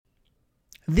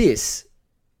This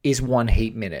is One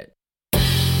Heat Minute.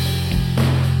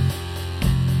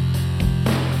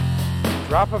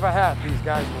 Drop of a hat, these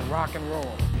guys will rock and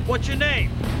roll. What's your name?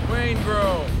 Wayne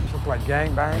Grove. Look like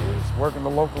gangbangers, working the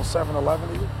local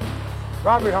 7-Eleven.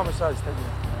 Robbery, homicides, take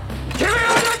it. Give me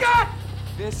all you got!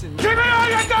 Listen. Give me all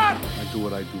you got! I do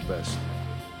what I do best.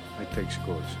 I take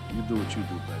scores. You do what you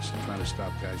do best. Trying to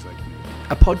stop guys like me.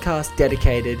 A podcast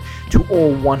dedicated to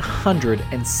all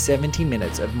 170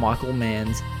 minutes of Michael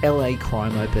Mann's LA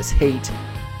crime opus Heat,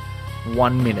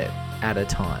 1 minute at a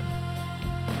time.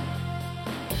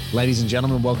 Ladies and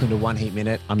gentlemen, welcome to One Heat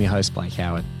Minute. I'm your host, Blake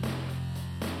Howard.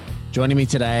 Joining me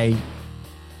today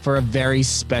for a very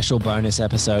special bonus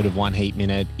episode of One Heat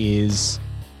Minute is,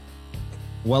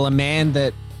 well, a man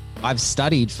that I've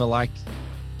studied for like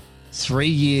 3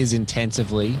 years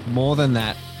intensively, more than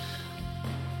that,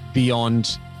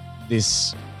 beyond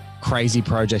this crazy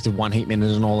project of One Heat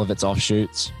Minute and all of its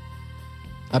offshoots.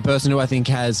 A person who I think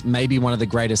has maybe one of the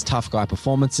greatest tough guy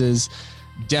performances,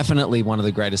 definitely one of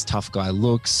the greatest tough guy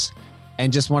looks,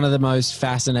 and just one of the most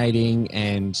fascinating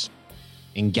and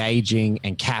engaging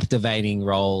and captivating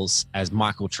roles as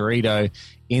Michael Cheritto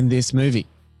in this movie.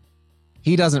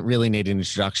 He doesn't really need an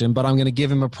introduction, but I'm going to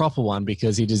give him a proper one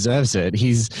because he deserves it.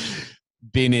 He's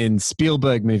been in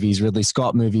Spielberg movies, Ridley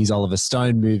Scott movies, Oliver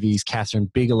Stone movies,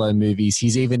 Catherine Bigelow movies.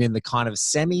 He's even in the kind of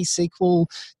semi-sequel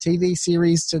TV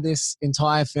series to this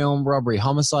entire film, Robbery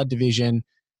Homicide Division.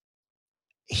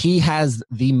 He has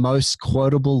the most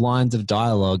quotable lines of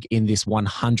dialogue in this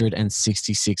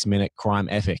 166-minute crime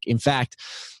epic. In fact,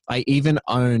 I even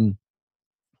own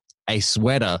a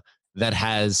sweater that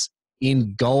has,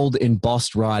 in gold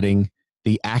embossed writing,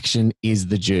 "The action is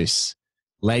the juice."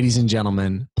 Ladies and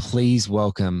gentlemen, please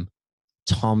welcome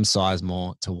Tom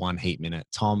Sizemore to One Heat Minute.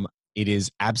 Tom, it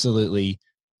is absolutely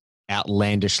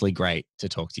outlandishly great to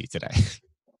talk to you today.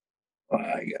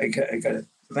 I got to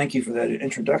thank you for that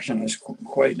introduction. It's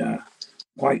quite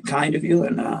kind of you,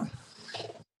 and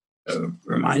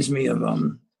reminds me of a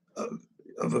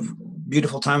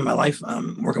beautiful time in my life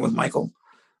working with Michael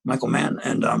Mann,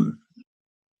 and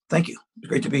thank you. It's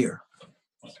great to be here.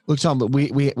 Look, Tom, but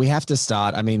we have to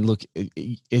start. I mean, look,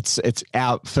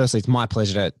 firstly, it's my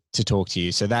pleasure to talk to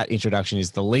you. So that introduction is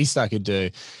the least I could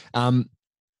do.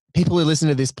 People who listen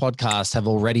to this podcast have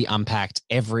already unpacked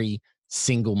every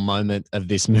single moment of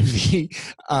this movie,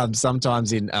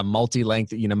 sometimes in a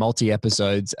multi-length,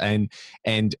 multi-episodes. And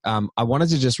I wanted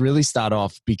to just really start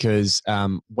off because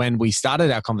when we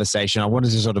started our conversation, I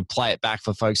wanted to sort of play it back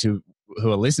for folks who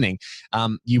are listening.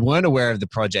 You weren't aware of the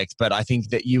project, but I think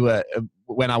that you were,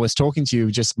 when I was talking to you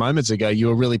just moments ago, you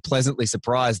were really pleasantly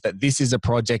surprised that this is a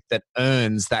project that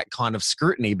earns that kind of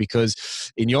scrutiny, because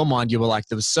in your mind, you were like,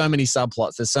 there was so many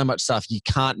subplots, there's so much stuff, you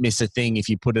can't miss a thing if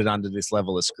you put it under this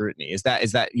level of scrutiny. Is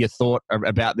that your thought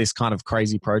about this kind of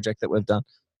crazy project that we've done?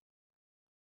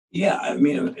 Yeah, I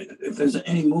mean, if there's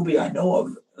any movie I know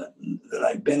of that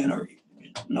I've been in or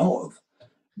know of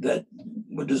that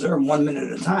would deserve 1 minute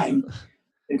at a time,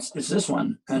 it's this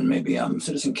one, and maybe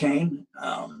Citizen Kane.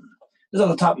 This is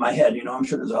on the top of my head, I'm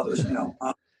sure there's others.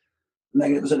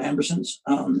 Negatives and Ambersons,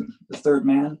 The Third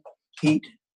Man, Heat.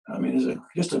 I mean, there's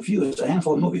just a few. It's a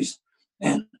handful of movies,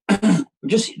 and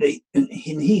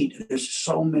in Heat, there's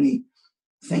so many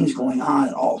things going on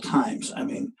at all times. I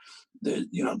mean, there's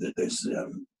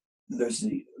the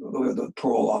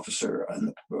parole officer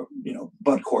and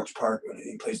Bud Cort's part when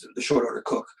he plays the short order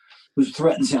cook, who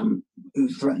threatens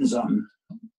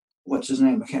what's his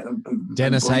name?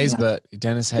 Dennis Haysbert.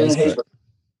 Dennis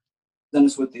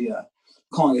with the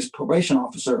calling his probation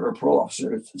officer or parole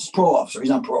officer. It's parole officer. He's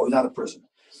on parole. He's out of prison.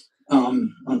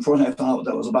 Unfortunately, I found out what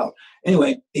that was about.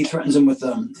 Anyway, he threatens him with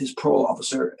his parole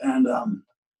officer, and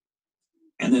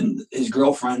then his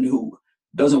girlfriend, who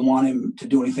doesn't want him to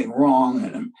do anything wrong,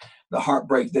 and the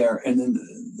heartbreak there. And then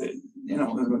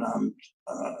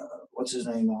what's his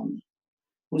name?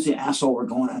 Who's the asshole we're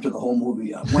going after the whole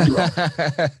movie?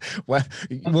 Well,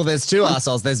 there's two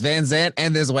assholes. There's Van Zandt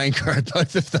and there's Wayne Grove.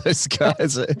 Both of those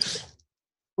guys.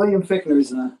 William Fichtner's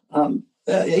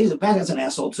he's Van Zandt's an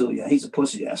asshole too. Yeah, he's a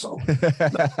pussy asshole.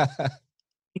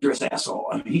 Dangerous asshole.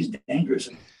 I mean, he's dangerous.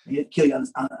 He'd kill you on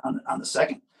the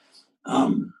second.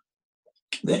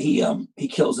 That he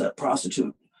kills that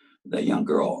prostitute, that young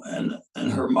girl, and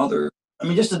her mother. I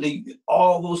mean, just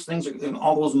all those things,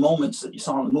 all those moments that you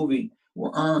saw in the movie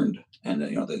were earned, and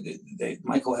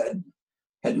Michael had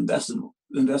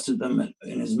invested them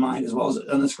in his mind as well as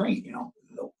on the screen.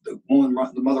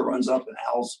 The mother runs up, and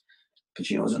Al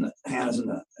Pacino's in the Hannah's in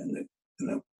the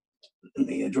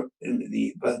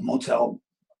motel,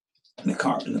 in the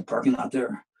car in the parking lot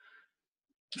there,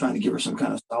 trying to give her some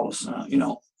kind of solace.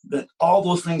 that all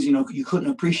those things, you know, you couldn't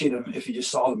appreciate them if you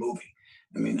just saw the movie.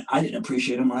 I mean, I didn't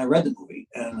appreciate them when I read the movie,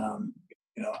 and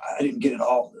you know, I didn't get it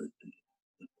all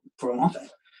for a long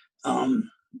time.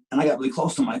 And I got really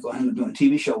close to Michael. I ended up doing a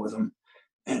TV show with him,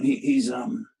 and he's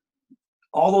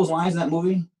all those lines in that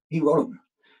movie, he wrote them.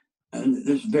 And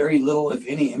there's very little, if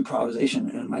any, improvisation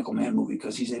in a Michael Mann movie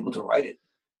because he's able to write it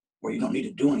where you don't need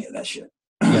to do any of that shit.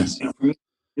 Yes. You know, for me,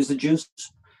 is the juice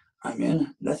I'm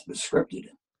in, that's been scripted.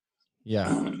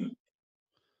 Yeah.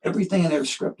 Everything in there is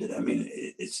scripted. I mean,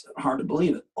 it's hard to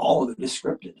believe it. All of it is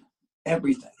scripted.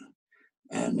 Everything.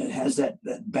 And it has that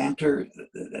banter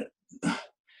that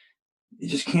you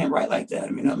just can't write like that. I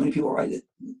mean, not many people write it.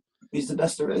 He's the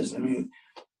best there is. I mean,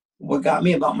 what got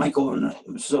me about Michael, and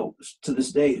so to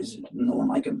this day, is no one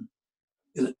like him.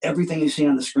 Is that everything you see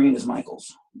on the screen is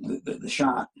Michael's. The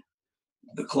shot,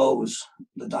 the clothes,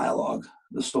 the dialogue,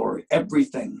 the story,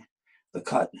 everything, the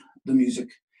cut, the music,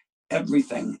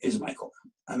 everything is Michael.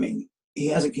 I mean, he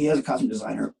has a costume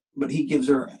designer, but he gives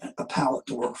her a palette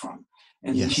to work from,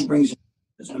 and Yes. she brings.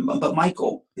 But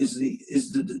Michael is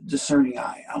the discerning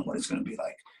eye on what it's going to be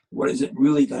like. What is it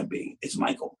really going to be? It's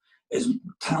Michael. As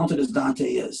talented as Dante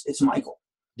is, it's Michael.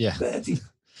 Yeah. That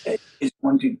is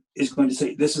going to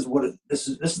say, this is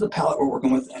the palette we're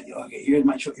working with. And, okay, here's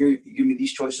my choice. Here, you give me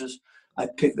these choices. I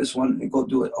pick this one and go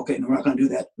do it. Okay, no, we're not going to do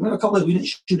that. We have a couple of we didn't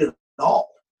shoot it at all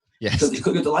Yes. because they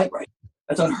couldn't get the light right.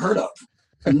 That's unheard of.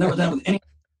 I've never done it with any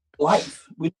life.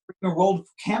 We never rolled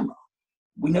camera.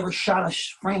 We never shot a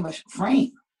frame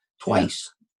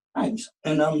twice. Times.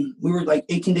 And we were like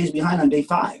 18 days behind on day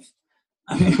 5.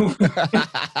 I mean,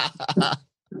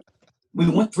 we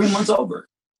went 3 months over.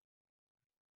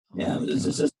 Yeah,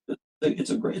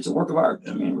 it's a work of art.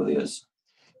 I mean, it really is.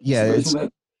 Yeah,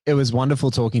 it was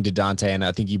wonderful talking to Dante, and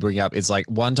I think you bring up, it's like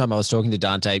one time I was talking to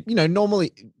Dante, you know,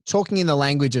 normally talking in the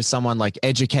language of someone, like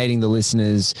educating the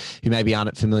listeners who maybe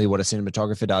aren't familiar what a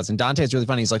cinematographer does. And Dante is really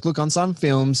funny. He's like, look, on some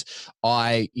films,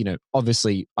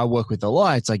 obviously I work with the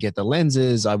lights, I get the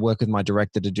lenses, I work with my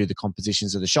director to do the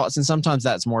compositions of the shots. And sometimes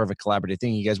that's more of a collaborative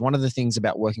thing. He goes, one of the things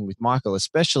about working with Michael,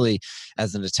 especially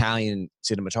as an Italian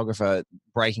cinematographer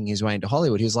breaking his way into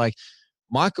Hollywood, he was like,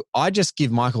 Michael, I just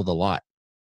give Michael the light.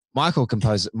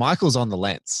 Michael's on the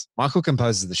lens. Michael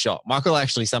composes the shot. Michael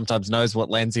actually sometimes knows what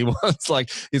lens he wants.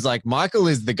 Like, he's like, Michael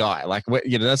is the guy. Like,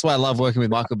 you know, that's why I love working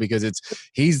with Michael, because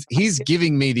he's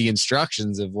giving me the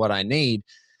instructions of what I need.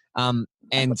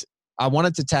 And I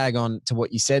wanted to tag on to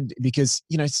what you said, because,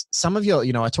 you know, some of your,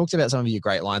 you know, I talked about some of your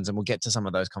great lines, and we'll get to some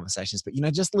of those conversations, but, you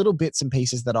know, just little bits and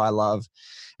pieces that I love.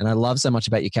 And I love so much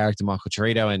about your character, Michael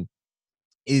Cheritto, and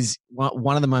is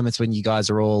one of the moments when you guys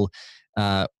are all,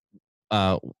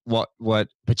 what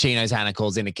Pacino's Hannah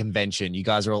calls in a convention. You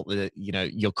guys are all, you know,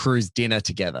 your crew's dinner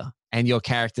together, and your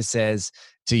character says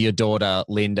to your daughter,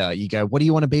 Linda, you go, what do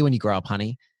you want to be when you grow up,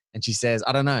 honey? And she says,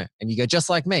 I don't know. And you go, just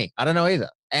like me, I don't know either.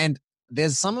 And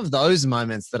there's some of those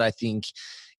moments that I think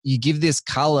you give this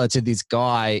color to this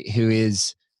guy who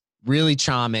is really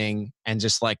charming and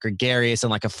just like gregarious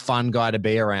and like a fun guy to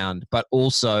be around, but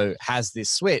also has this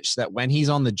switch that when he's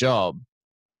on the job,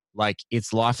 like,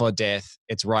 it's life or death.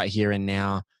 It's right here and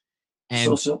now.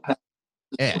 And Sociopath.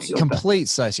 yeah, complete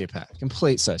sociopath.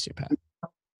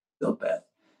 Sociopath.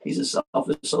 He's a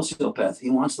selfish sociopath. He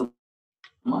wants the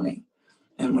money.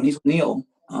 And when he's with Neil,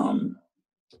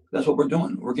 that's what we're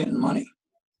doing. We're getting money.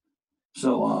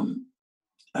 So,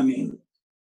 I mean,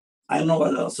 I don't know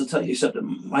what else to tell you except that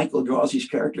Michael draws these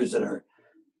characters that are,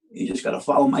 you just got to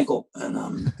follow Michael,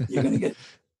 and you're going to get,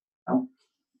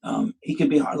 he can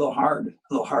be a little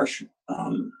harsh.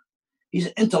 He's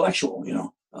intellectual, you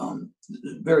know.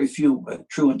 Very few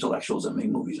true intellectuals that make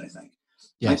movies, I think.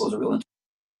 Yes. Michael's a real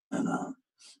intellectual.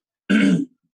 And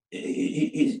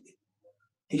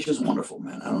he's just wonderful,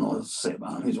 man. I don't know what to say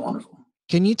about him. He's wonderful.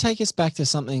 Can you take us back to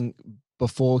something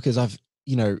before? Because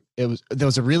there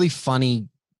was a really funny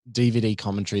DVD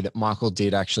commentary that Michael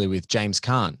did actually with James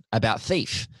Caan about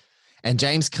Thief. And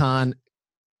James Caan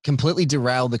completely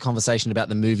derailed the conversation about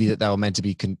the movie that they were meant to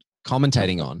be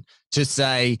commentating on to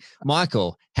say,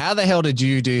 Michael, how the hell did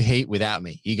you do Heat without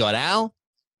me? You got Al,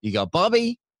 you got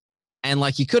Bobby, and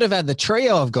like you could have had the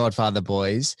trio of Godfather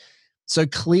boys. So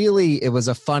clearly it was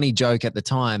a funny joke at the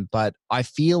time, but I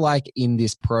feel like in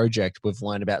this project, we've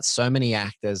learned about so many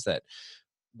actors that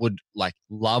would like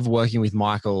love working with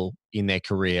Michael in their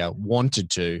career,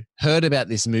 wanted to, heard about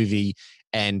this movie,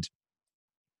 and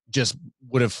just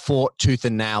would have fought tooth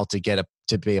and nail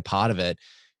to be a part of it.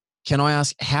 Can I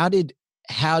ask, how did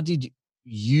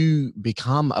you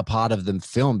become a part of the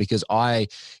film? Because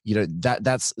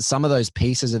that's some of those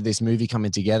pieces of this movie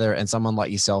coming together, and someone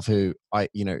like yourself who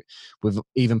we've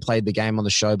even played the game on the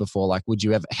show before. Like,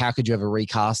 how could you ever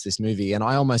recast this movie? And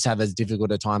I almost have as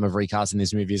difficult a time of recasting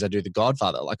this movie as I do The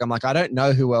Godfather. Like, I'm like, I don't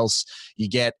know who else you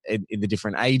get in the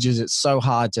different ages. It's so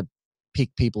hard to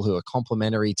pick people who are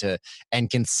complementary to and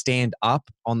can stand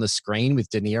up on the screen with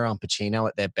De Niro and Pacino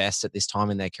at their best at this time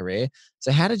in their career.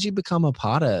 So how did you become a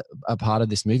part of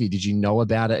this movie? Did you know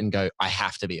about it and go, I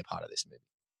have to be a part of this movie?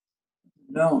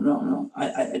 No.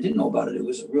 I didn't know about it. It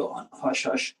was a real hush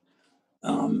hush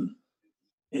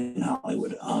in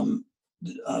Hollywood.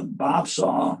 Bob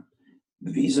saw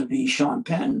vis-a-vis Sean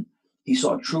Penn. He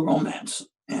saw True Romance,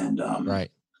 and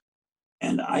right.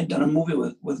 And I'd done a movie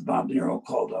with Bob De Niro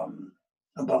called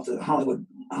about the Hollywood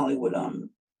 10,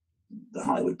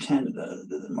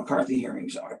 the McCarthy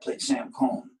hearings. I played Sam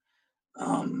Cohn.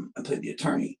 I played the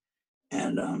attorney,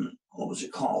 and what was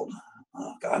it called?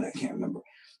 God, I can't remember.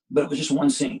 But it was just one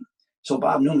scene. So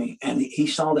Bob knew me, and he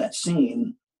saw that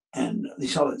scene, and he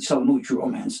saw the movie True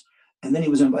Romance, and then he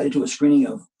was invited to a screening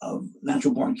of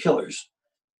Natural Born Killers,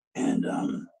 and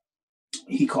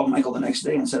he called Michael the next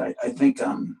day and said, I think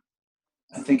I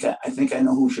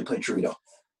know who should play Chirito.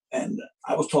 And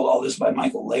I was told all this by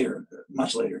Michael later,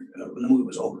 much later, when the movie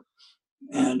was over.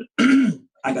 And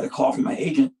I got a call from my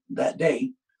agent that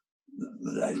day.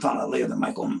 I found out later that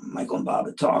Michael and Bob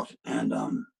had talked. And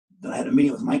then I had a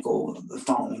meeting with Michael the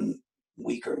following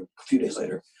week or a few days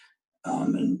later.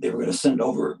 And they were going to send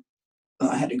over,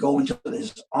 I had to go into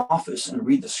his office and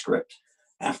read the script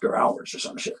after hours or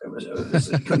some shit. It was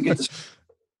you couldn't get this.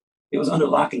 It was under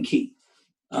lock and key.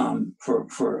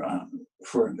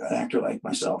 For an actor like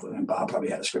myself, and Bob probably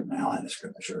had a script, and Al had a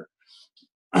script, I'm sure.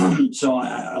 So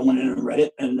I went in and read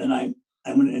it, and then I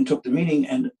went in and took the meeting,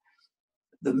 and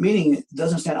the meeting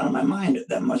doesn't stand out of my mind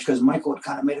that much because Michael had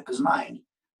kind of made up his mind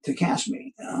to cast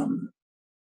me.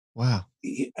 Wow.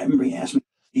 I remember he asked me,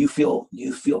 do you feel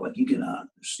like you can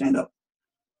stand up?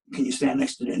 Can you stand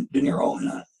next to De Niro?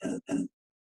 And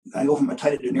I go from a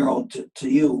tight De Niro to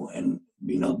you, and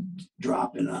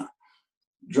drop in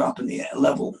the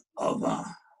level of. I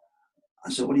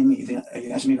said, "What do you mean? Are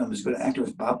you asking me if I'm as good an actor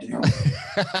as Bob De Niro?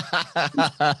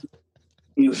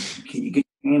 Can you get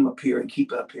your game up here and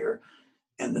keep it up here?"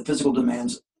 And the physical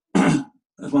demands. I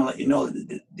just want to let you know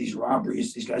that these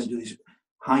robberies, these guys do these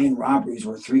high-end robberies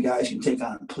where 3 guys can take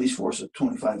on a police force of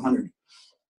 2,500.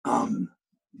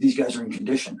 These guys are in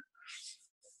condition.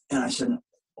 And I said,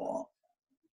 well,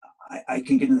 I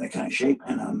can get in that kind of shape.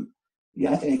 And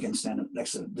yeah, I think I can stand up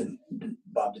next to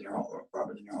Bob De Niro or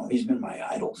Robert De Niro. He's been my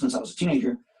idol since I was a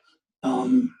teenager.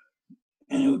 And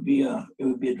it would be a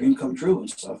dream come true and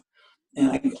stuff.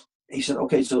 And he said,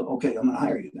 okay, I'm going to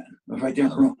hire you then. I was right there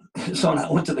in the room. So when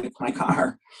I went to my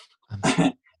car,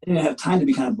 I didn't have time to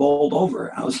be kind of bowled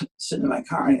over. I was sitting in my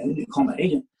car and I needed to call my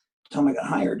agent, tell him I got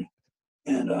hired.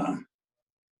 And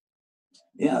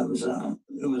yeah, it was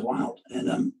wild.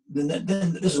 And then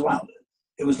this is wild.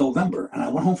 It was November, and I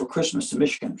went home for Christmas to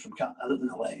Michigan. I lived in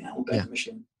LA, and I went back to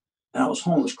Michigan. And I was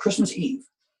home. It was Christmas Eve,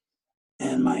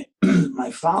 and my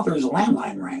my father's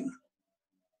landline rang,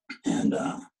 and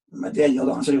my dad yelled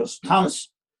out and said, "He goes, Thomas,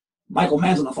 Michael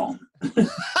Mann's on the phone."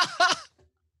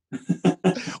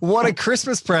 What a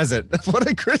Christmas present! What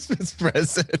a Christmas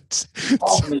present!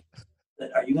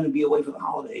 Are you going to be away for the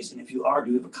holidays? And if you are,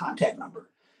 do you have a contact number?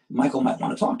 Michael might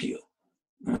want to talk to you.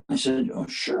 I said, oh,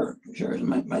 sure.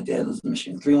 My dad lives in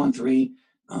Michigan,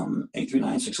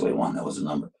 313-839-6081. That was the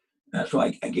number. So I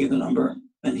gave the number,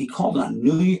 and he called on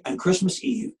Christmas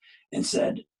Eve and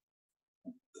said,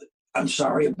 I'm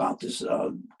sorry about this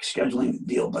scheduling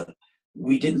deal, but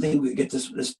we didn't think we'd get this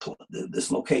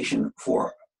location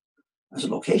for. I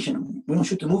said, location? We don't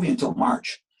shoot the movie until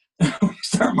March. We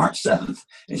start March 7th.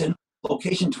 He said,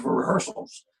 location for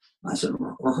rehearsals. And I said,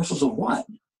 rehearsals of what?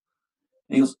 And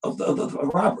he goes, of the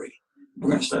robbery. We're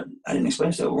going to start. I didn't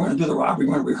explain to him. We're going to do the robbery.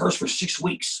 We're going to rehearse for 6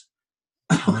 weeks.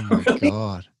 Oh my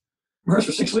God. Rehearse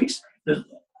for 6 weeks? And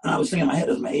I was thinking in my head,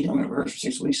 as my agent, I'm going to rehearse for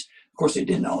 6 weeks. Of course, they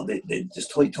didn't know. They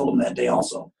just told them that day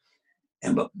also.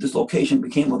 But this location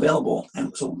became available.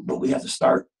 But we have to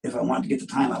start. If I want to get the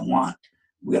time I want,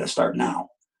 we got to start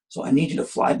now. So I need you to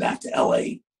fly back to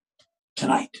LA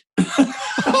tonight.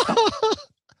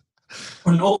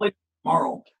 Or no later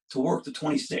tomorrow to work the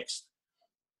 26th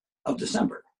of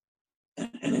December.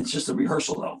 And it's just a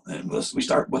rehearsal though. We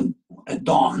start at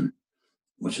dawn,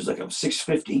 which is like a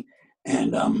 6:50,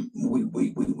 and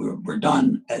we're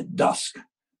done at dusk.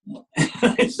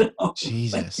 Said, oh,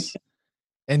 Jesus.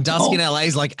 And dusk in LA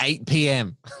is like 8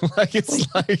 p.m.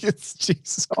 it's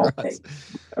Jesus Christ.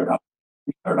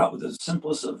 We start started out with the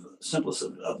simplest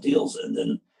of deals, and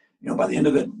then by the end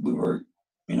of it, we were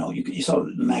you saw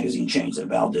the magazine change that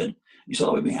Val did. You saw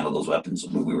the way we handled those weapons.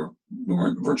 We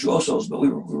weren't virtuosos, but we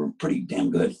were pretty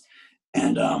damn good.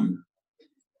 And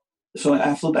so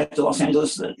I flew back to Los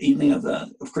Angeles the evening of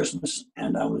Christmas,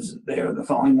 and I was there the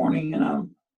following morning, and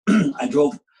I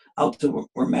drove out to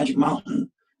where Magic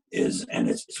Mountain is, and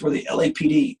it's where the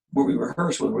LAPD, where we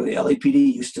rehearsed, where the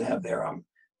LAPD used to have their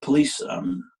police,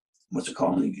 what's it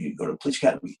called? You go to the police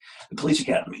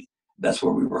academy. That's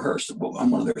where we rehearsed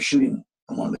on one of their shooting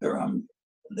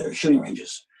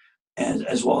ranges, and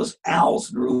as well as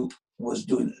Al's group was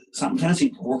doing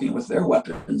simultaneously working with their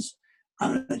weapons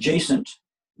on an adjacent,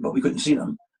 but we couldn't see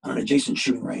them, on an adjacent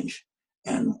shooting range,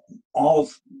 and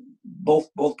both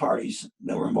parties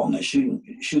that were involved in that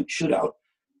shootout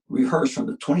rehearsed from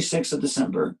the 26th of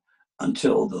December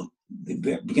until the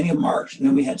beginning of March, and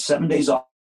then we had 7 days off.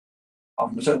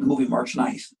 We started the movie March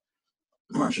 9th,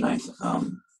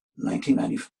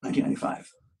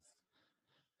 1995.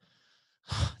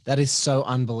 That is so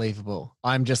unbelievable.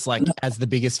 I'm just like, as the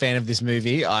biggest fan of this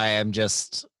movie, I am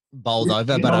just bowled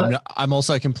over, but I'm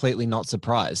also completely not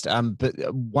surprised. But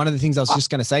one of the things I was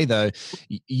just going to say, though,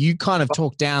 you kind of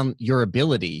talked down your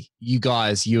ability, you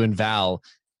guys, you and Val,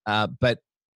 but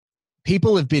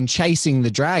people have been chasing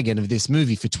the dragon of this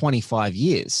movie for 25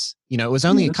 years. It was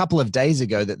only a couple of days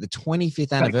ago that the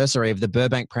 25th anniversary of the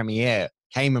Burbank premiere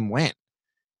came and went.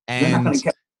 And they're not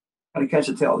going to catch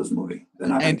the tail of this movie. They're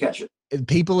not going to catch it.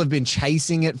 People have been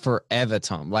chasing it forever,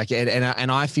 Tom. Like,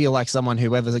 and I feel like someone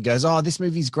whoever goes, "Oh, this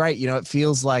movie's great," it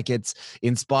feels like it's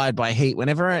inspired by Heat.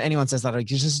 Whenever anyone says that, you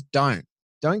just don't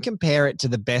compare it to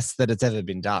the best that it's ever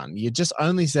been done. You're just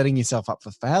only setting yourself up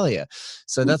for failure.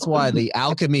 So that's why the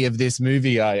alchemy of this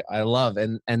movie I love,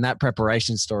 and that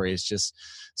preparation story is just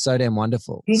so damn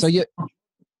wonderful. So you.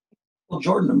 Well,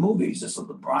 Jordan, the movies, it's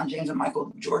LeBron James and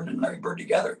Michael Jordan and Larry Bird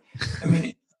together. I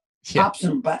mean, yeah.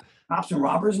 Cops and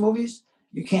robbers movies,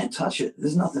 you can't touch it.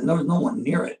 There's nothing. There's no one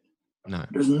near it. No.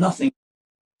 There's nothing.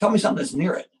 Tell me something that's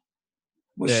near it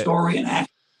with story and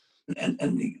action,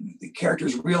 and the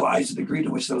characters realize the degree to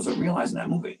which those are realized in that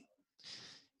movie.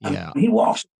 Yeah. He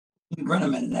walks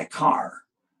Brenneman in that car,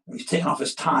 and he's taking off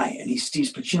his tie, and he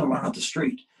sees Pacino run out the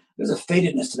street. There's a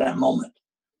fatedness to that moment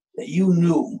that you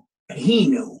knew, and he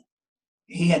knew.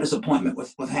 He had his appointment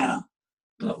with Hannah.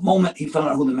 The moment he found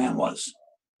out who the man was,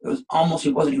 it was almost,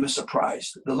 he wasn't even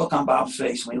surprised. The look on Bob's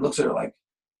face when he looks at her like,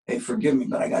 "Hey, forgive me,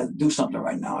 but I got to do something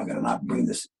right now. I got to not bring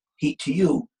this heat to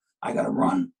you. I got to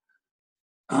run."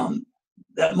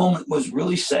 That moment was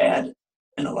really sad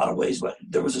in a lot of ways, but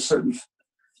there was a certain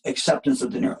acceptance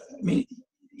of De Niro. I mean,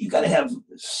 you got to have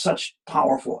such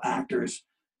powerful actors,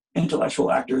 intellectual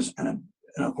actors, and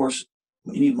of course,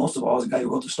 what you need most of all is a guy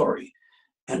who wrote the story.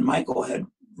 And Michael had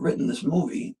written this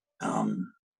movie and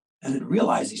had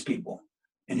realized these people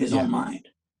in his own mind,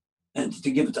 and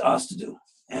to give it to us to do.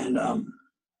 And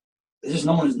there's just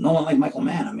no one like Michael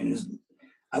Mann. I mean,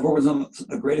 I've worked with some of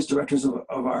the greatest directors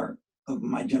of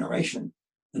my generation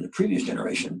and the previous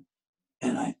generation,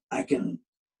 and I can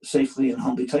safely and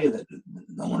humbly tell you that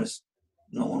no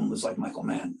one was like Michael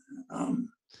Mann on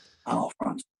all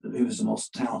fronts. He was the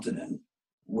most talented and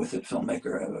with it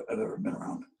filmmaker I've ever been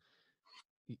around.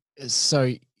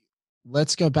 So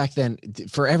let's go back then.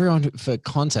 For everyone, for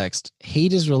context,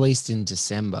 Heat is released in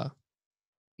December.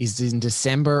 Is in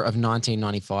December of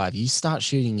 1995. You start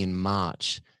shooting in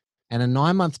March, and a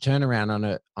 9-month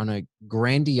turnaround on a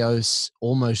grandiose,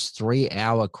 almost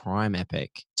 3-hour crime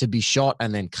epic to be shot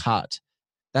and then cut.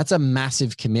 That's a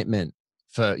massive commitment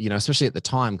for, especially at the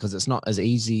time, because it's not as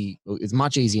easy. It's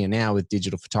much easier now with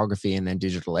digital photography and then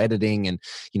digital editing and,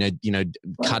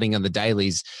 cutting on the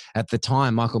dailies. At the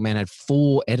time, Michael Mann had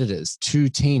 4 editors, 2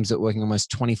 teams that were working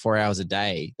almost 24 hours a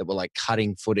day that were like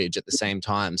cutting footage at the same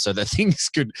time so that things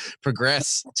could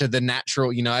progress to the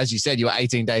natural, as you said, you were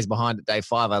 18 days behind at day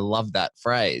 5. I love that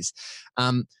phrase.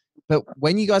 But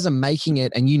when you guys are making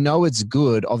it and it's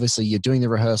good, obviously you're doing the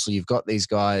rehearsal, you've got these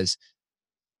guys.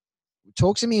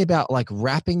 Talk to me about like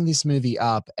wrapping this movie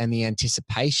up and the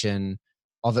anticipation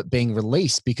of it being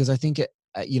released, because I think it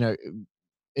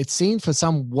seemed for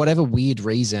whatever weird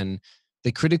reason,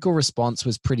 the critical response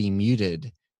was pretty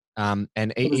muted. And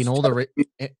in all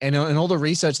the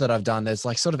research that I've done, there's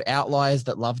like sort of outliers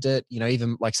that loved it.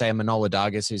 Even like say Manohla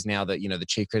Dargis, who's now the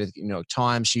chief critic of New York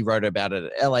Times, she wrote about it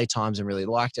at LA Times and really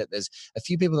liked it. There's a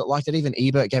few people that liked it. Even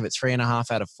Ebert gave it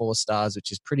 3.5 out of 4 stars,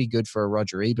 which is pretty good for a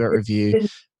Roger Ebert review.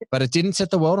 But it didn't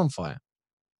set the world on fire.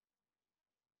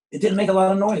 It didn't make a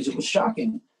lot of noise. It was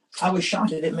shocking. I was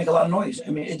shocked it didn't make a lot of noise.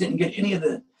 I mean, it didn't get any of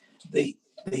the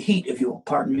heat, if you will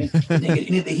pardon me. It didn't get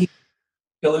any of the heat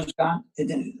Killers got. It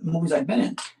didn't. Movies I've been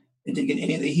in, it didn't get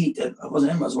any of the heat that I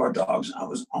wasn't in Reservoir Dogs. I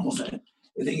was almost in it.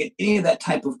 It didn't get any of that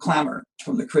type of clamor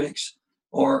from the critics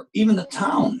or even the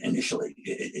town initially.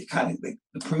 It kind of the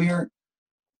premiere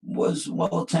was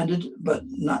well attended, but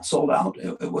not sold out.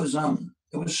 It was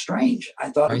strange. I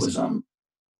thought Crazy.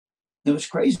 it was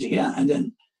crazy. Yeah, and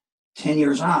then 10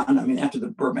 years on, I mean, after the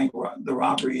Burbank the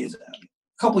robbery, a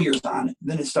couple years on,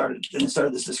 then it started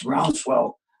this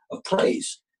groundswell of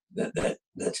praise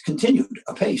that's continued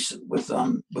apace with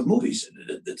movies.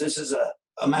 This is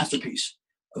a masterpiece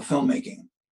of filmmaking.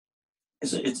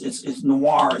 It's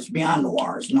noir. It's beyond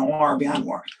noir. It's noir beyond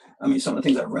noir. I mean, some of the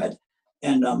things I've read,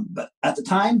 and but at the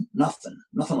time, nothing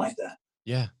like that.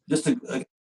 Yeah. Just the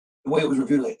way it was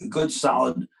reviewed, like a good,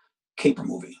 solid caper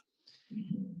movie.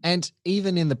 And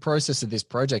even in the process of this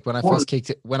project, when I first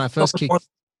kicked off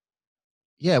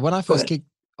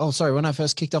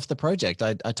the project,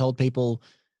 I told people,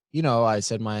 you know, I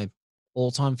said my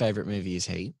all-time favorite movie is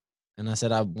Heat. And I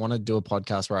said, I want to do a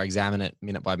podcast where I examine it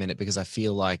minute by minute because I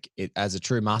feel like it, as a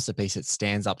true masterpiece, it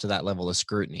stands up to that level of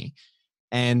scrutiny.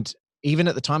 And even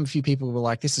at the time, a few people were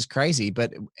like, this is crazy.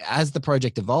 But as the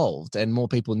project evolved and more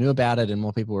people knew about it and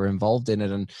more people were involved in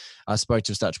it, and I spoke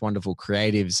to such wonderful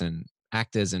creatives and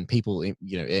actors and people, you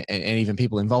know, and even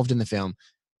people involved in the film,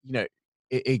 you know,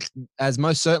 it as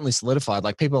most certainly solidified.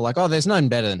 Like, people are like, oh, there's none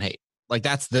better than Heat. Like,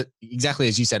 that's exactly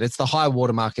as you said, it's the high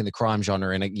watermark in the crime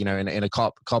genre, in a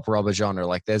cop robber genre.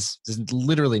 Like, there's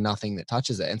literally nothing that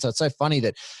touches it. And so it's so funny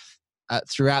that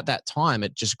throughout that time,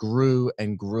 it just grew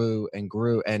and grew and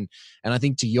grew. And I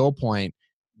think, to your point,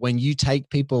 when you take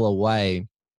people away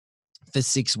for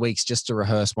 6 weeks just to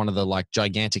rehearse one of the like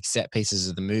gigantic set pieces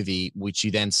of the movie, which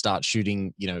you then start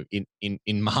shooting, you know,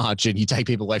 in March, and you take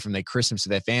people away from their Christmas to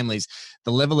their families,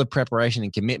 the level of preparation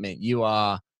and commitment you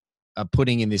are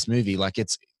putting in this movie, like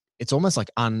it's almost like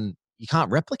you can't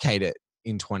replicate it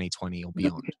in 2020 or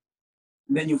beyond.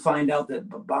 And then you find out that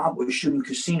Bob was shooting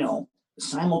Casino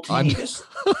simultaneous,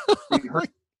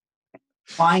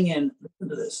 flying in. Listen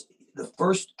to this. The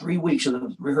first 3 weeks of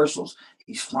the rehearsals,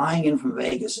 he's flying in from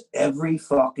Vegas every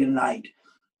fucking night.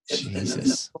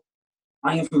 Jesus.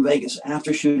 Flying in from Vegas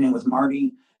after shooting with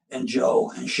Marty and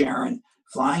Joe and Sharon,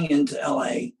 flying into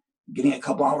LA, getting a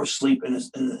couple hours sleep in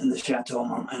the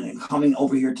chateau, and then coming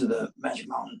over here to the Magic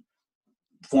Mountain,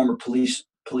 former police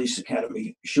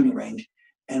academy shooting range,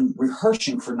 and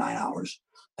rehearsing for 9 hours,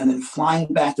 and then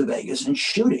flying back to Vegas and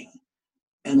shooting.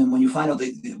 And then when you find out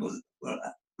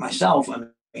myself, I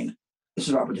mean, this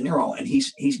is Robert De Niro, and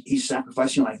he's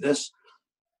sacrificing like this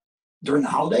during the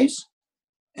holidays,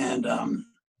 and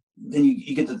then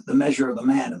you get the measure of the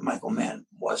man that Michael Mann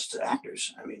was to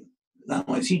actors. I mean, not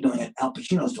only is he doing it, Al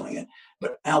Pacino's doing it,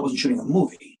 but Al wasn't shooting a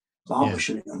movie. Bob was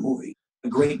shooting a movie, a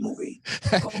great movie.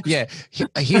 Yeah,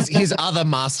 his other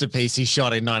masterpiece he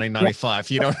shot in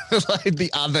 1995. You know, like the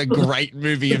other great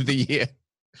movie of the year.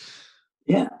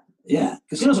 Yeah.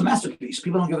 Casino's a masterpiece.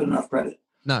 People don't give it enough credit.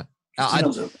 No, I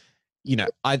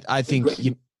think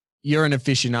you're an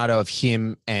aficionado of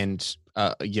him and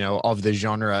of the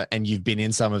genre, and you've been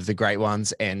in some of the great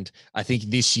ones. And I think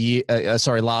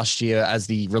last year, as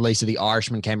the release of The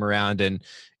Irishman came around and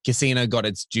Casino got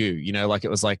its due, you know, like it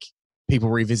was like people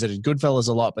revisited Goodfellas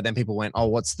a lot, but then people went, oh,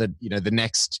 what's the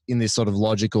next in this sort of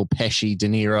logical Pesci, De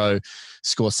Niro,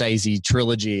 Scorsese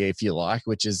trilogy, if you like,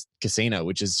 which is Casino,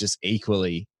 which is just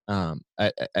equally an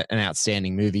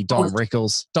outstanding movie. Don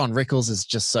Rickles is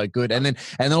just so good. And then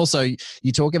also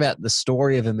you talk about the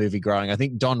story of a movie growing. I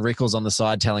think Don Rickles on the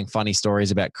side telling funny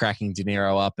stories about cracking De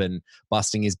Niro up and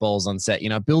busting his balls on set, you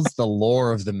know, builds the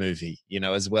lore of the movie, you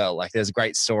know, as well. Like, there's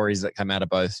great stories that come out of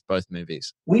both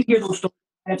movies. We hear those stories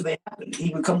after they happen.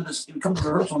 He would come to the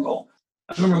rehearsal and go,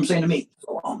 I remember him saying to me,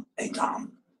 hey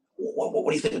Tom, what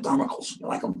do you think of Don Rickles? You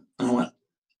like him? And I went,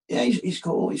 yeah, he's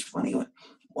cool, he's funny. He went,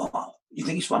 well, you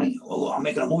think he's funny? Well, I'm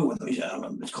making a movie with him. He said,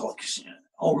 it's called Casino.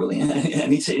 Oh, really?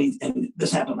 And he said, and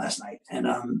this happened last night. And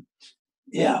I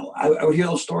would hear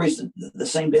those stories the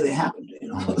same day they happened. You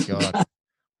know. Oh my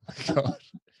God.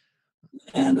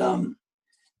 And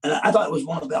I thought it was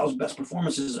one of Val's best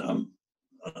performances,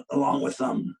 along with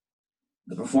the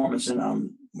performance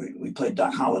in we played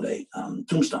Doc Holliday,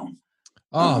 Tombstone.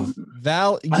 Oh,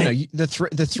 Val,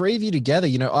 the three of you together,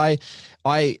 you know, I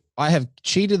have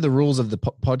cheated the rules of the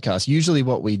podcast. Usually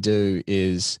what we do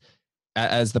is,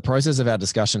 as the process of our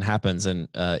discussion happens, and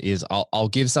is I'll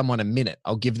give someone a minute.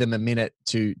 I'll give them a minute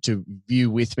to view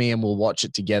with me, and we'll watch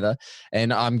it together.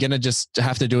 And I'm going to just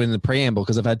have to do it in the preamble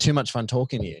because I've had too much fun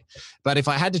talking to you. But if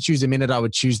I had to choose a minute, I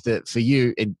would choose for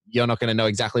you, and you're not going to know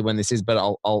exactly when this is, but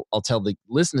I'll tell the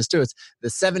listeners too. It's the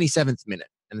 77th minute.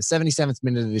 And the 77th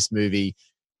minute of this movie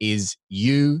is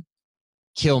you,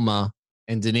 Kilmer,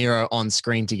 and De Niro on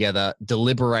screen together,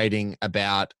 deliberating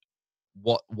about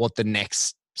what the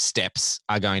next steps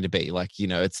are going to be. Like, you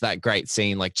know, it's that great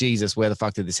scene, like, Jesus, where the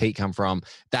fuck did this heat come from?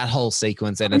 That whole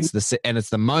sequence, and it's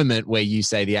the moment where you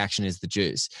say the action is the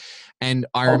juice. And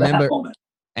I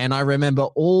remember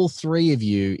all three of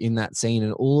you in that scene,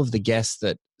 and all of the guests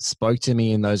that spoke to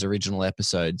me in those original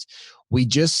episodes. We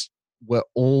just were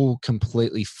all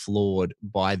completely floored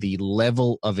by the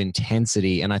level of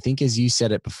intensity. And I think, as you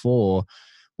said it before,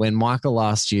 when Michael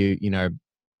asked you, you know,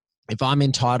 if I'm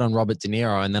in tight on Robert De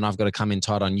Niro and then I've got to come in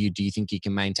tight on you, do you think you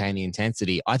can maintain the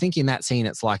intensity? I think in that scene,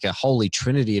 it's like a holy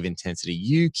trinity of intensity.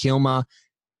 You, Kilmer,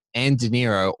 and De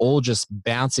Niro all just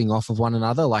bouncing off of one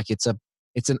another. Like, it's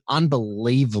an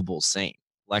unbelievable scene.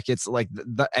 Like, it's like,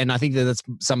 and I think that that's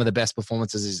some of the best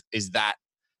performances is that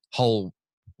whole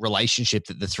relationship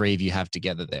that the three of you have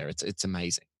together there. It's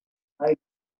amazing.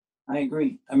 I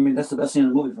agree. I mean, that's the best scene in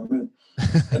the movie for me.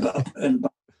 and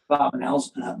Bob and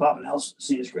Al's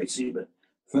scene is a great scene, but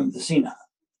from the scene,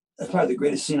 that's probably the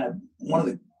greatest scene if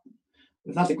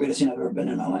not the greatest scene I've ever been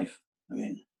in my life. I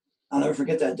mean, I'll never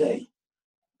forget that day.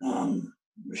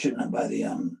 We're shooting up by the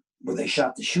where they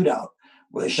shot the shootout,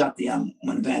 where they shot the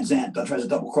when Van Zandt tries to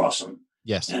double cross him.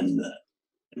 Yes. And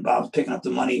Bob's picking up the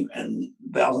money and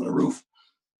Val's on the roof.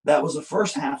 That was the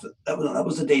first half. That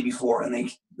was the day before, and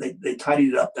they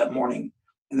tidied it up that morning,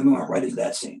 and then we went right into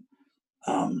that scene.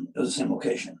 It was the same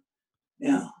location.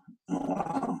 Yeah. Oh,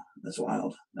 wow. That's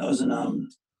wild. That was in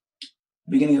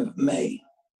beginning of May.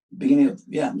 It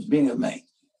was beginning of May.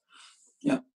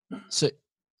 Yeah. So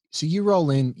you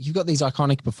roll in, you've got these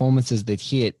iconic performances that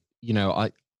hit. You know,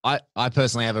 I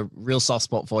personally have a real soft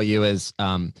spot for you as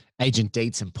Agent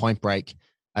Dietz in Point Break.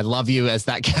 I love you as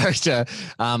that character.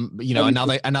 You know,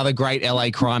 another great LA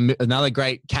crime, another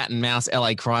great cat and mouse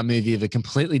LA crime movie of a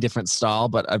completely different style,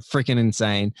 but freaking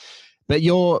insane. But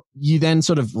you then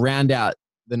sort of round out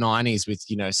the 90s with,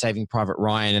 you know, Saving Private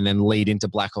Ryan, and then lead into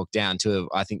Black Hawk Down, two of,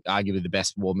 I think, arguably the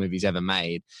best war movies ever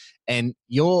made. And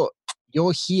you're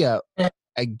here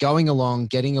going along,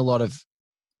 getting a lot of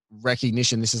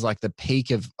recognition. This is like the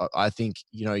peak of, I think,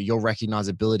 you know, your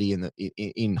recognizability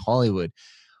in Hollywood.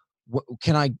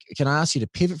 Can I ask you to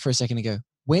pivot for a second and go,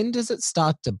 when does it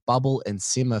start to bubble and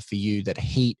simmer for you that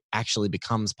heat actually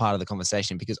becomes part of the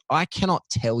conversation? Because I cannot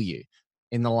tell you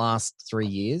in the last 3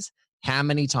 years how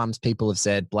many times people have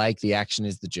said, Blake, the action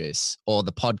is the juice, or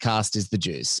the podcast is the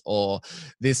juice, or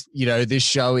this, you know, this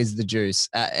show is the juice.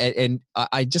 And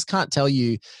I just can't tell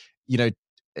you, you know,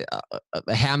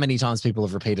 how many times people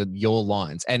have repeated your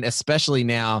lines. And especially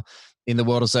now in the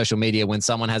world of social media, when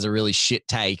someone has a really shit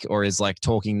take or is like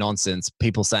talking nonsense,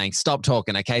 people saying, stop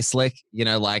talking, okay, Slick, you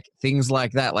know, like things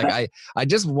like that. Like, I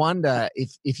just wonder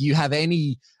if you have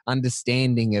any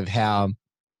understanding of how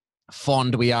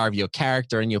fond we are of your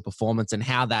character and your performance, and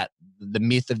how that the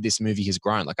myth of this movie has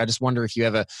grown. Like, I just wonder if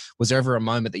was there ever a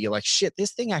moment that you're like, shit,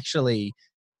 this thing actually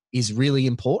is really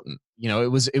important. You know, it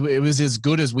was as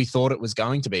good as we thought it was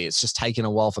going to be. It's just taken a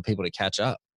while for people to catch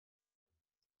up.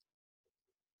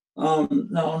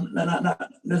 No,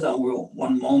 not there's no real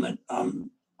one moment.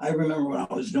 I remember when I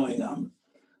was doing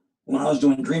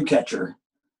Dreamcatcher.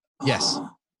 Yes.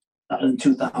 In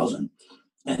 2000,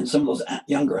 and some of those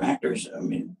younger actors. I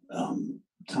mean,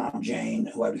 Tom Jane,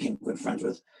 who I became good friends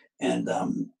with, and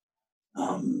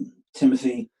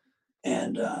Timothy,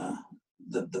 and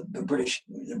the British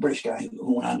guy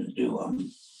who went on to do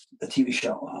the TV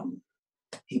show.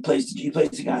 He plays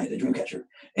the guy, the Dreamcatcher.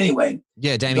 Anyway.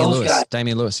 Yeah, Damian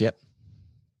Lewis. Yep.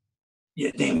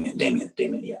 Yeah,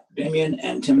 Damian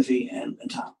and Timothy and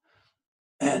Tom,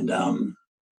 and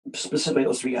specifically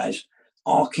those three guys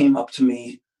all came up to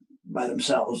me by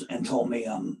themselves and told me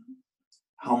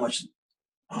how much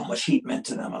heat meant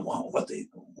to them and what they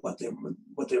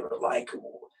were like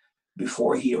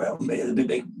before Heat. The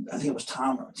big, I think it was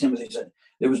Tom or Timothy said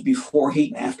there was before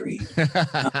Heat and after Heat.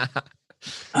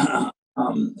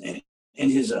 In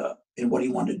his in what he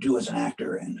wanted to do as an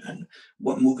actor, and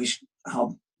what movies,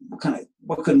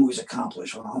 what could movies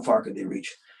accomplish, or how far could they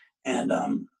reach, and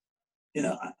you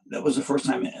know, that was the first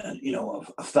time, you know,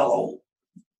 a fellow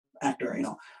actor, you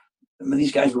know, I mean,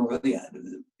 these guys were really,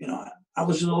 you know, I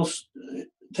was a little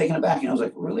taken aback, and I was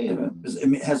like, really,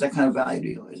 it has that kind of value to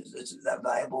you? Is that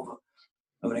valuable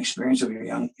of an experience of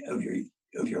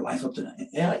your life up to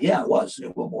now? Yeah, it was.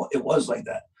 It was like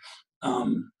that.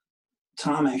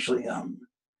 Tom actually,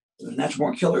 Natural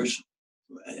Born Killers,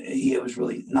 he was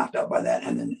really knocked out by that,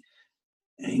 and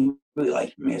he really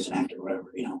liked me as an actor, or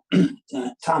whatever, you know.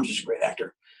 Tom's just a great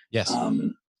actor. Yes.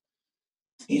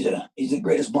 He's the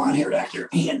greatest blonde-haired actor.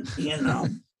 He and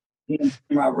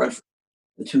Robert Redford,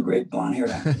 the two great blonde-haired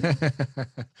actors.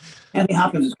 Anthony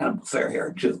Hopkins is kind of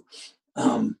fair-haired too.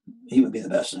 He would be the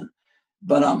best in.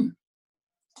 But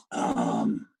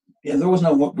yeah, there was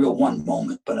no real one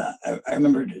moment. But I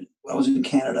remember I was in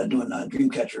Canada doing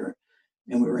Dreamcatcher,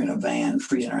 and we were in a van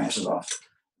freezing our asses off,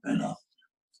 and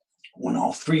when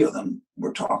all three of them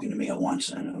were talking to me at once,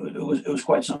 and it was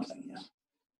quite something. You know?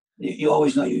 You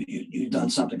always know you've done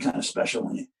something kind of special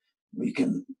when you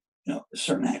can, you know,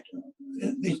 certain actors.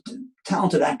 These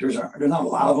talented actors there's not a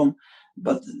lot of them,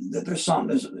 but there's some.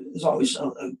 There's always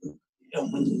you know,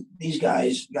 when these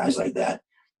guys like that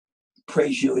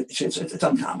praise you, it's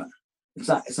uncommon. It's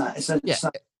not.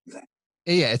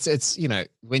 Yeah, it's you know,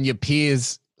 when your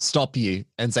peers stop you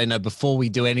and say, no, before we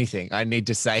do anything, I need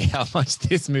to say how much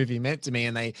this movie meant to me,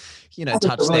 and they, you know,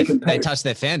 touch their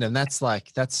fandom.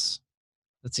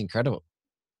 That's incredible.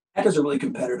 Actors are really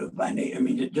competitive by nature. I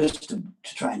mean, just to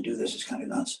try and do this is kind of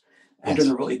nuts. Actors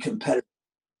are really competitive,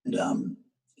 and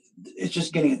it's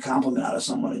just getting a compliment out of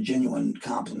someone, a genuine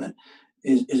compliment,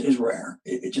 is rare.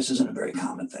 It just isn't a very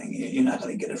common thing. You're not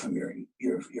going to get it from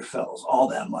your fellows all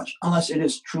that much, unless it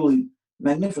is truly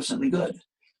magnificently good.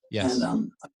 Yes.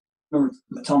 And I remember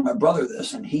telling my brother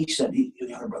this, and he said, he was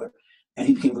a younger brother, and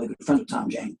he became really good friends with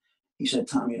Tom Jane. He said,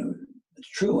 Tom, you know, it's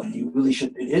true, and you really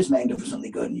should. It is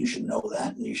magnificently good, and you should know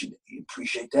that, and you should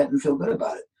appreciate that and feel good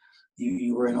about it.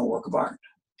 You were in a work of art.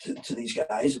 To these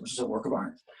guys, it was a work of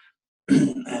art.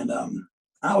 And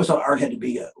I always thought art had to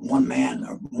be one man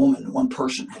or woman, one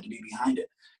person had to be behind it.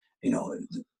 You know,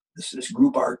 this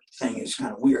group art thing is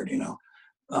kind of weird, you know.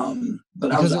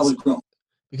 But I was grown.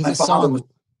 Because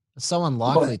it's so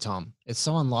unlikely, Tom. It's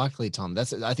so unlikely, Tom.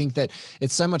 I think that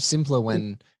it's so much simpler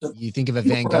when you think of a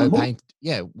Van Gogh paint.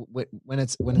 Yeah,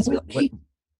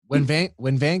 when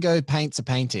Van Gogh paints a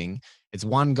painting, it's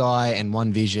one guy and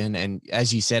one vision. And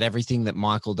as you said, everything that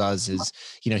Michael does is,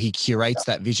 you know, he curates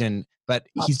that vision, but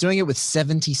he's doing it with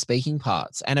 70 speaking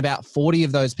parts. And about 40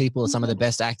 of those people are some of the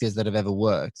best actors that have ever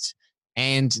worked.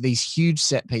 And these huge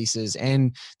set pieces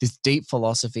and this deep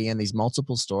philosophy and these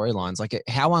multiple storylines, like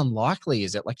how unlikely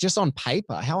is it? Like just on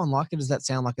paper, how unlikely does that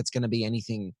sound like it's going to be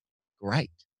anything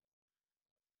great?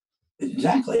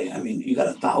 Exactly. I mean, you got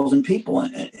 1,000 people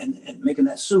and making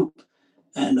that soup.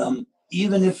 And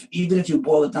even if you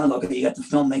boil it down, okay, you got the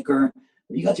filmmaker,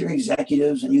 you got your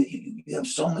executives, and you have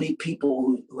so many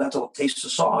people who have to taste the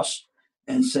sauce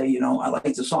and say, you know, I like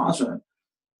the sauce, or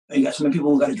you got so many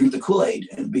people who got to drink the Kool-Aid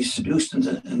and be seduced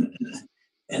into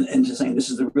saying this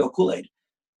is the real Kool-Aid.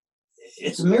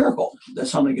 It's a miracle that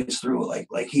somebody gets through like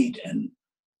Heat and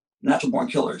Natural Born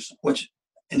Killers, which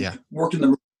worked in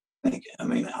the. I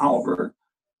mean, Oliver.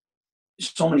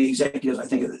 So many executives, I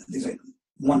think, they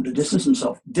wanted to distance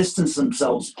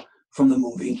themselves from the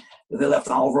movie. They left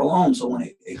Oliver alone. So when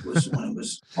it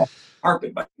was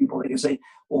carpet by people, they can say,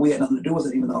 well, we had nothing to do with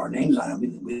it, even though our names on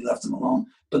it, we left them alone.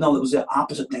 But no, it was the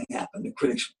opposite thing happened. The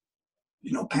critics,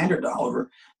 you know, pandered to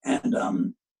Oliver, and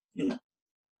you know,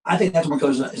 I think that's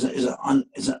because is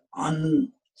an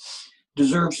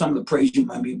undeserved some of the praise you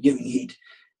might be giving Heat.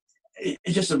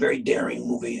 It's just a very daring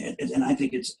movie, and I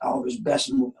think it's Oliver's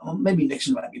best movie. Well, maybe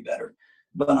Nixon might be better,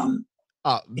 but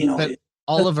you know.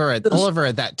 Oliver at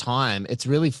that time, it's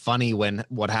really funny when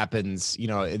what happens, you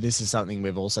know, this is something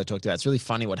we've also talked about. It's really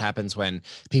funny what happens when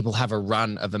people have a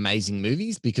run of amazing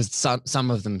movies, because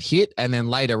some of them hit, and then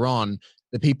later on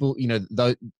the people, you know,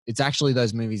 it's actually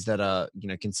those movies that are, you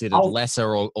know, considered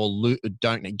lesser or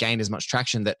don't gain as much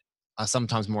traction that are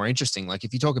sometimes more interesting. Like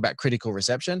if you talk about critical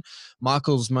reception,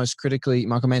 Michael Mann's most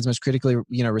critically,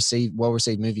 you know,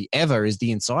 well-received movie ever is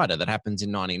The Insider, that happens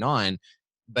in 99.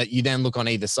 But you then look on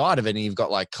either side of it and you've got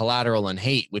like Collateral and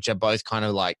Heat, which are both kind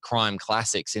of like crime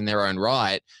classics in their own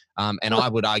right. And I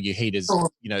would argue Heat is,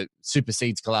 you know,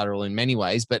 supersedes Collateral in many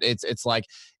ways, but it's like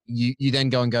you then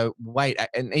go, wait,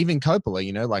 and even Coppola,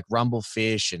 you know, like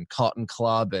Rumblefish and Cotton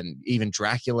Club and even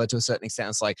Dracula to a certain extent.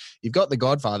 It's like you've got The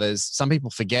Godfathers. Some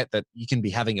people forget that you can be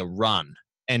having a run.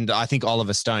 And I think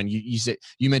Oliver Stone,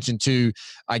 you mentioned two,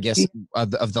 I guess,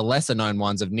 of the lesser known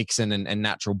ones of Nixon and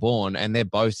Natural Born, and they're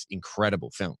both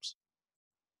incredible films.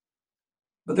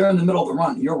 But they're in the middle of the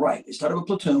run. You're right. It started with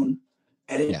Platoon,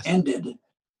 and it ended,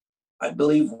 I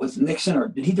believe, with Nixon. Or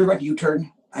did he direct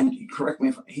U-Turn? Correct me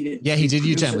if he did. Yeah, he did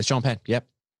U-Turn with Sean Penn. Yep.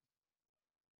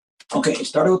 Okay, it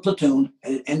started with Platoon,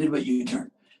 and it ended with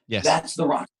U-Turn. Yes. That's the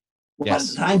run.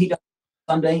 Yes. By the time he does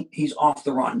Sunday, he's off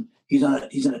the run. He's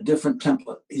in a different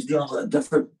template. He's dealing with a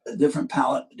different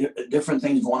palette, different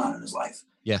things going on in his life.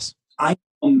 Yes. I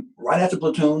knew him right after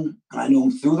Platoon, and I knew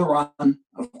him through the run,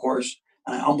 of course.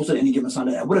 And I almost at Any Given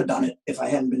Sunday, I would have done it if I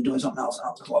hadn't been doing something else. I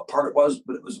don't know what part it was,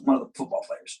 but it was one of the football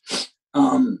players.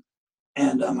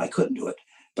 I couldn't do it.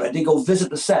 But I did go visit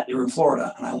the set. They were in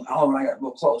Florida, and Oliver and I got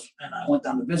real close, and I went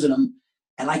down to visit him,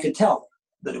 and I could tell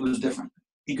that it was different.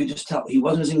 You could just tell he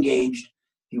wasn't as engaged.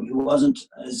 He just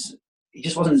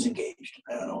wasn't as engaged.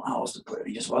 I don't know how else to put it.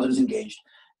 He just wasn't as engaged,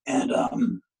 and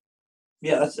that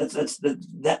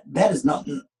is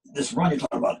nothing. This run you're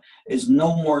talking about is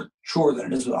no more sure than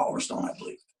it is with Oliver Stone, I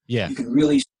believe. Yeah, you can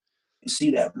really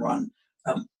see that run.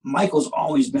 Michael's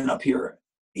always been up here.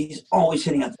 He's always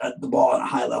hitting at the ball at a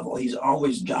high level. He's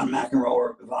always John McEnroe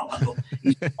or Von Lendl.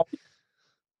 He's always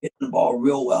hitting the ball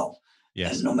real well.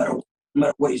 Yes. And no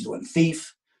matter what he's doing,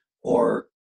 Thief or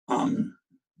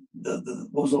the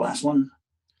what was the last one?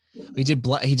 He did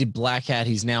Black Hat.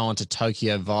 He's now onto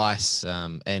Tokyo Vice,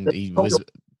 and he was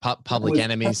Public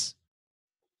Enemies.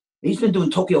 He's been doing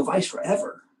Tokyo Vice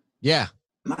forever. Yeah.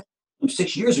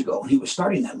 6 years ago when he was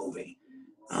starting that movie,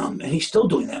 and he's still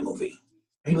doing that movie.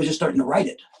 He was just starting to write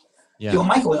it. Yeah. You know,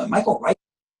 Michael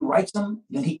writes them,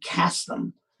 then he casts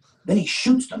them, then he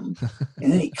shoots them,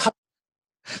 and then he cuts.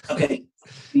 Okay,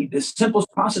 the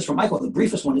simplest process for Michael, the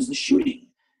briefest one, is the shooting,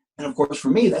 and of course for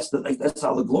me, that's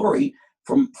all the glory.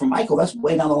 From Michael, that's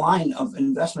way down the line of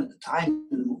investment at the time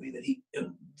in the movie that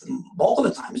the bulk of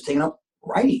the time is taken up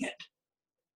writing it.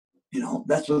 You know,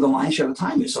 that's where the lion's share of the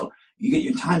time is. So you get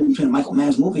your time between Michael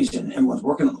Mann's movies and everyone's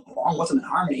working along with them in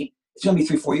harmony. It's going to be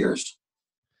 3-4 years.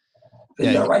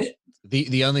 You got to write it.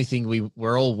 The only thing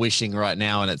we're all wishing right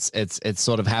now, and it's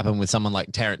sort of happened with someone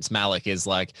like Terrence Malick, is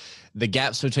like the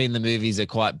gaps between the movies are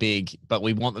quite big, but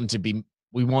we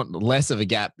want less of a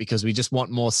gap because we just want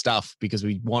more stuff, because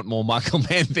we want more Michael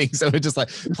Mann things. So we're just like,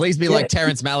 please be like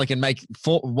Terrence Malick and make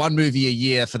one movie a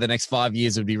year for the next 5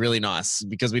 years would be really nice,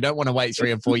 because we don't want to wait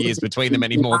 3 or 4 years between them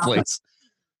anymore, please.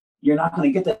 You're not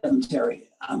going to get that from Terry.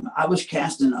 I was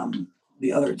cast in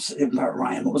the other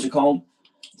Ryan. What was it called?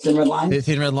 Thin Red Line? The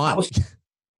Thin Red Line. I was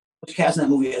cast in that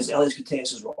movie as Elias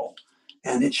Koteas' role.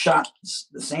 And it shot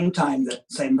the same time that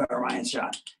Saving Private Ryan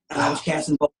shot. And I was cast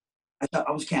in both.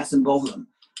 I was cast in both of them.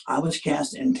 I was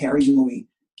cast in Terry's movie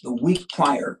the week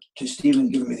prior to Steven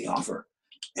giving me the offer.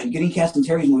 And getting cast in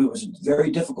Terry's movie was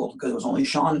very difficult because it was only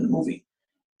Sean in the movie,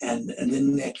 and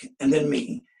then Nick, and then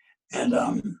me. And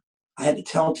I had to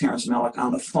tell Terrence Malick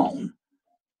on the phone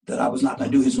that I was not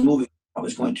going to do his movie. I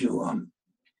was going to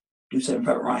do Saving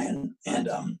Private Ryan. And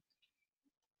I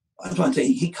just want to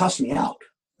say he cussed me out,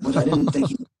 which I didn't think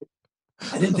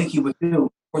he would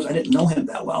do. Of course, I didn't know him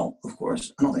that well. Of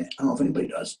course, I don't know if anybody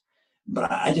does, but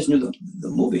I just knew the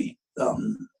movie.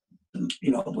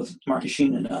 You know, with Martin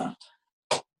Sheen and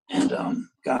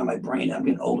God, in my brain, I'm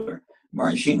getting older.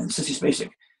 Martin Sheen and Sissy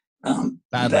Spacek.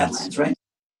 Badlands, right?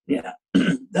 Yeah,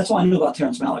 that's all I knew about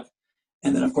Terrence Malick.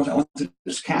 And then, of course, I went through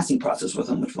this casting process with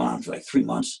him, which went on for like 3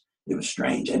 months. It was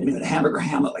strange. I had been at Hamburger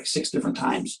Hamlet like 6 different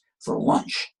times for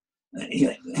lunch.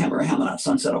 Hamburger Hamlet on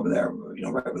Sunset over there, you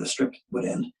know, right where the strip would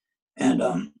end. And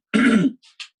and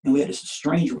we had this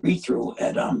strange read-through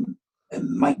at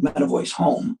Mike Medavoy's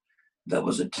home that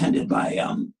was attended by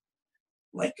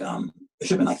there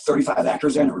should have been like 35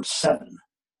 actors there, and there were 7.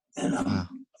 And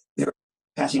they were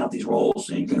passing out these roles,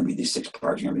 and you're going to read these 6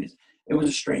 parts. It was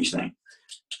a strange thing.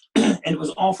 And it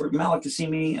was all for Malick to see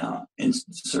me in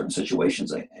certain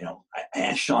situations. I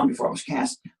asked Sean before I was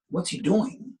cast, what's he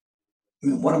doing? I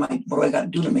mean, what do I got to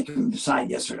do to make him decide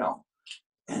yes or no?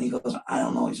 And he goes, I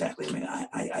don't know exactly. I mean,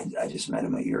 I just met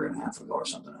him a year and a half ago or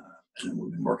something, and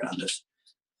we've been working on this.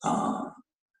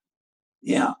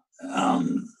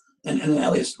 And then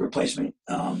Elias replaced me.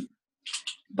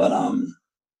 But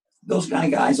those kind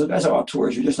of guys, are on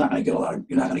tours. You're just not going to get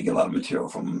a lot of material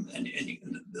from them, and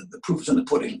the proof is in the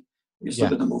pudding. You just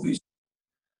look at the movies.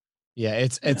 Yeah,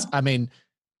 it's. I mean,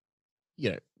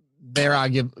 you know, they're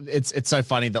arguing. It's so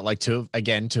funny that like two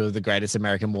of the greatest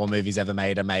American war movies ever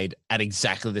made are made at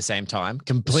exactly the same time,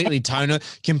 completely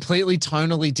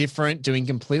tonally different, doing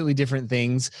completely different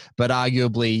things, but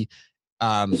arguably.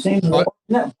 Same war,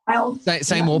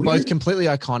 both completely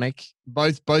iconic,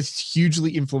 both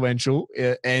hugely influential,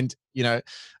 and you know,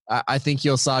 I think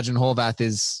your Sergeant Horvath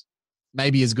is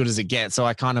maybe as good as it gets. So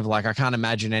I can't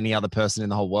imagine any other person in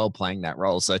the whole world playing that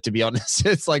role. So to be honest,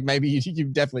 it's like maybe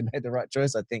you've definitely made the right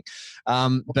choice, I think.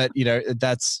 But you know,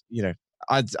 that's, you know,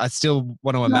 I still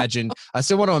want to imagine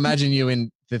you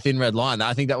in The Thin Red Line.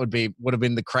 I think that would have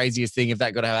been the craziest thing if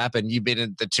that got to happen. You've been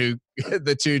in the two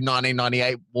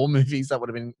 1998 war movies. That would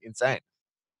have been insane.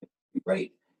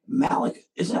 Great. Malick,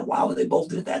 isn't it wild that they both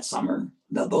did it that summer?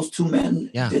 Those two men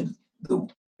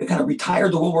they kind of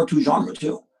retired the World War II genre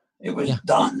too. It was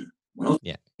done. When those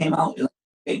came out,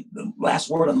 the last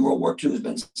word on World War II has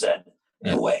been said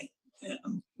in a way.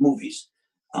 Movies.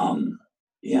 It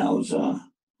was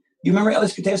You remember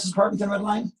Elias Koteas' part in Thin Red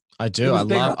Line? I He do. was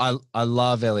big I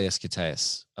love Elias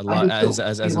Koteas. I I love do too.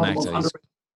 as He's an one of the most actor.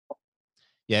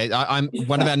 He's- Yeah, I'm Yeah.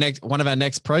 one of our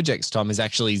next projects, Tom, is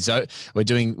actually we're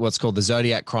doing what's called the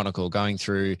Zodiac Chronicle, going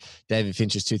through David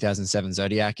Fincher's 2007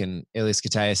 Zodiac, and Elias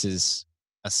Koteas is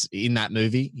in that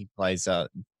movie. He plays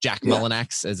Jack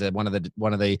Mullinax as one of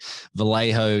the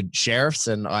Vallejo sheriffs,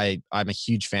 and I'm a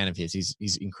huge fan of his.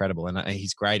 He's incredible, and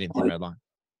he's great in Thin Red Line.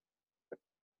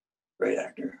 Great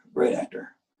actor. Great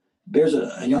actor. Bears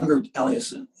a younger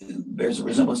Elias bears a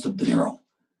resemblance to De Niro.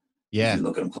 Yeah, If you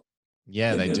look at him.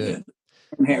 yeah, they do.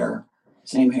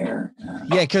 Same hair.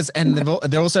 Yeah, because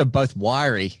they're also both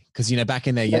wiry. Because back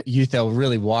in their youth, they were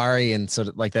really wiry and sort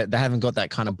of like that. They haven't got that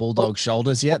kind of bulldog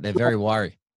shoulders yet. They're very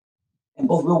wiry. And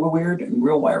both real weird and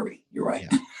real wiry. You're right.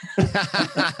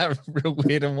 Yeah. Real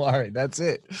weird and wiry. That's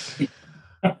it.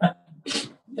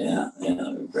 Yeah,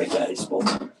 great guys.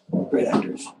 Both great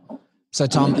actors. So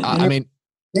Tom, I mean,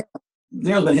 De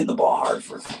Niro's been hitting the ball hard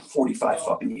for 45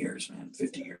 fucking years, man.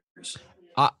 50 years.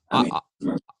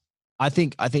 I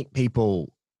think people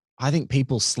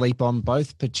sleep on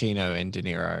both Pacino and De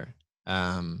Niro.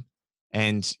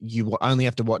 And you only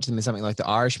have to watch them in something like The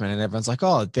Irishman, and everyone's like,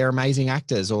 "Oh, they're amazing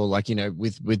actors." Or like,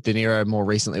 with De Niro more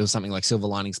recently, it was something like Silver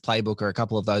Linings Playbook or a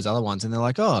couple of those other ones, and they're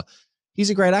like, "Oh, he's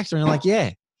a great actor." And you're like,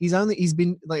 "Yeah, he's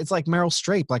been like, it's like Meryl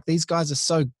Streep. Like these guys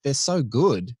they're so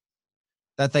good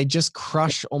that they just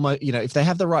crush almost, if they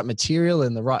have the right material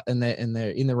and they're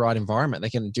in the right environment, they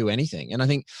can do anything." And I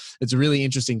think it's a really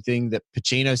interesting thing that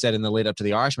Pacino said in the lead up to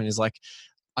The Irishman is like,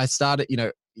 I started,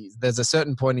 there's a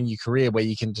certain point in your career where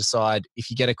you can decide,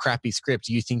 if you get a crappy script,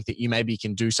 you think that you maybe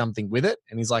can do something with it.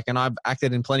 And he's like, and I've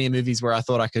acted in plenty of movies where I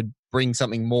thought I could bring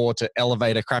something more to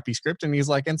elevate a crappy script. And he's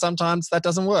like, and sometimes that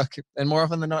doesn't work. And more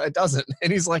often than not, it doesn't.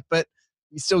 And he's like, but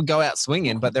you still go out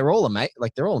swinging, but they're all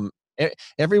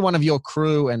every one of your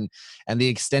crew and the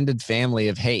extended family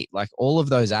of Heat, like all of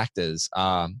those actors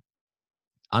are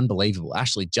unbelievable.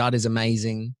 Ashley Judd is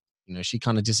amazing. She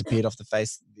kind of disappeared off the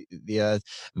face of the earth.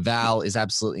 Val is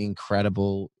absolutely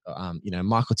incredible.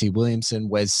 Michael T. Williamson,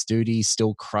 Wes Studi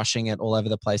still crushing it all over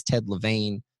the place. Ted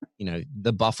Levine,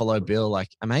 the Buffalo Bill, like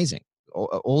amazing.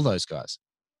 All those guys.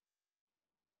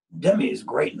 Demi is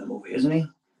great in the movie, isn't he?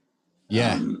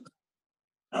 Yeah.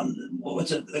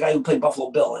 What's it? The guy who played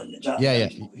Buffalo Bill in John. Yeah.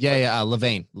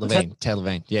 Levine. Ted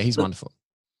Levine. Yeah, he's wonderful.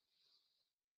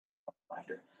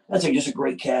 That's just a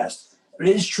great cast. But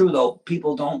it is true though.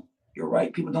 You're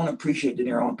right. People don't appreciate De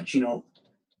Niro and Pacino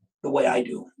the way I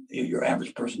do. Your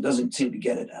average person doesn't seem to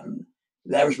get it.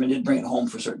 The Irishman did bring it home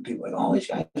for certain people. Like, oh, these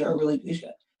guys.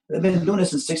 They've been doing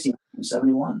this since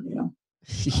 1971.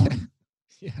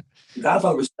 Yeah.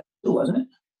 Godfather was 72, wasn't it?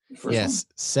 Yes,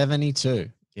 72.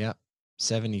 Yeah,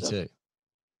 72.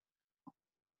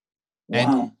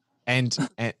 Wow. And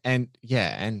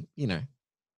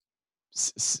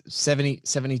 70,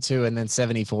 72 and then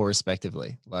 74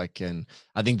 respectively. And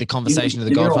I think the conversation of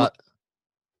the Godfather.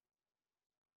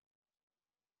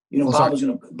 Bob was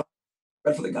going to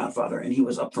read for the Godfather, and he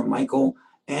was up for Michael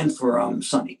and for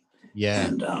Sonny. Yeah.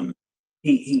 And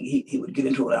he would get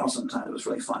into it out sometimes. It was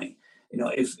really funny.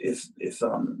 If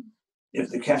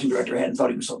the casting director hadn't thought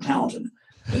he was so talented,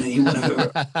 then he would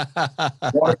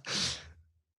have.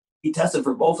 He tested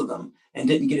for both of them and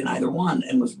didn't get in either one,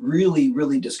 and was really,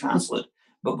 really disconsolate,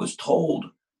 but was told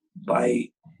by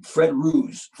Fred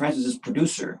Roos, Francis's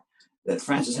producer, that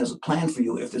Francis has a plan for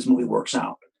you if this movie works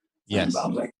out. Yes. And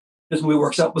Bob's like, this movie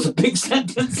works out was a big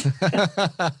sentence.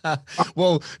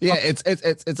 Well, yeah,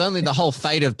 it's only the whole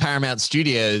fate of Paramount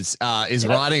Studios is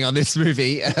riding on this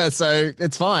movie, so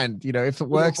it's fine. If it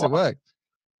works, it works.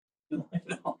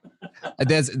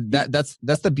 That's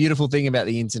the beautiful thing about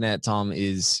the internet, Tom,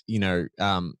 is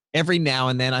every now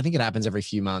and then, I think it happens every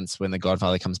few months when The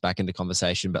Godfather comes back into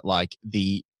conversation, but like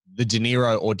the De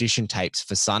Niro audition tapes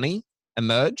for Sonny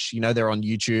emerge, they're on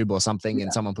YouTube or something,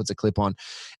 and someone puts a clip on,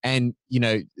 and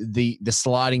the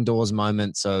sliding doors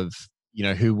moments of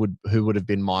who would have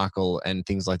been Michael and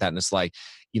things like that. And it's like,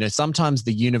 sometimes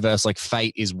the universe, like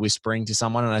fate, is whispering to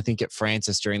someone. And I think at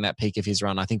Francis, during that peak of his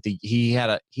run, I think he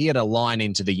had a line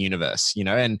into the universe,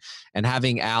 and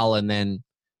having Al and then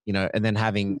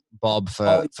having Bob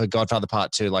for Godfather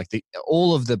Part 2, like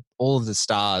all of the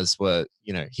stars were,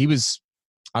 he was,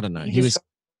 I don't know, he was.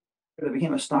 They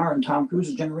became a star in Tom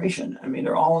Cruise's generation. I mean,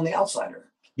 they're all in The Outsider.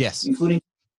 Yes. Including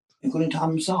Tom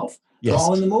himself. They're Yes.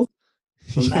 all in the movie.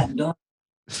 From Matt Dunn,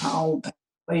 Hal,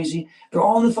 Swayze, they're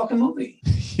all in the fucking movie.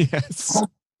 Yes.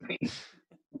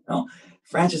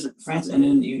 Francis, and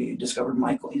then you discovered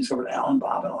Michael. You discovered Al and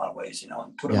Bob in a lot of ways, and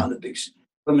put them on put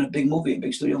them in a big movie, a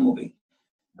big studio movie.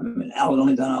 I mean, Al had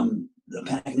only done the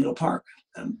Panic in Needle Park.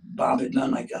 Bob had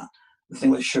done like the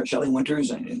thing with Shelley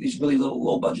Winters and these really little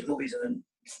low budget movies, and then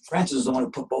Francis is the one who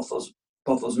put both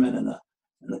those men in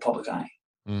the public eye.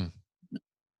 Mm.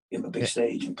 Give them a big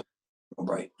stage and put them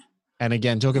bright. And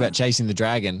again, talk about chasing the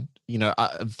dragon. You know,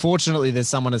 fortunately, there's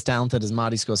someone as talented as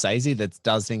Marty Scorsese that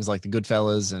does things like The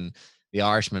Goodfellas and The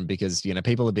Irishman, because, you know,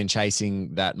 people have been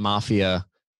chasing that mafia,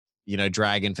 you know,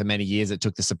 dragon for many years. It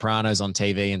took The Sopranos on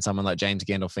TV and someone like James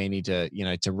Gandolfini to, you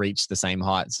know, to reach the same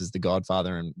heights as The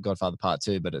Godfather and Godfather Part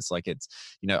 2. But it's like, it's,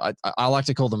 you know, I like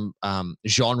to call them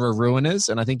genre ruiners.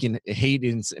 And I think in Heat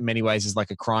in many ways is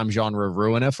like a crime genre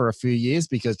ruiner for a few years,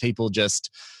 because people just,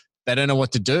 they don't know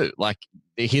what to do. Like,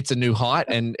 it hits a new height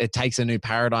and it takes a new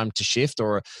paradigm to shift,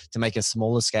 or to make a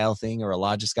smaller scale thing or a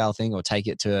larger scale thing, or take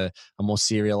it to a more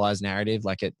serialized narrative.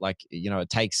 You know, it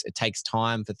takes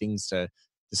time for things to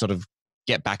sort of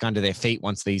get back under their feet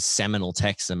once these seminal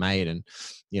texts are made. And,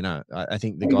 you know, I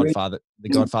think the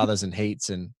Godfathers and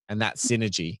Heats and that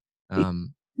synergy,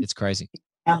 it's crazy.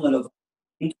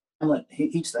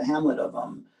 Heat's the Hamlet of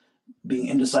being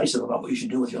indecisive about what you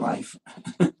should do with your life.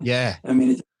 Yeah. I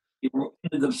mean,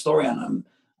 the story on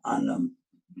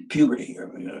puberty,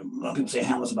 or, you know, a lot of people say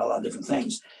Hamlet's about a lot of different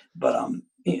things, but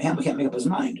Hamlet can't make up his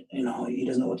mind. You know, he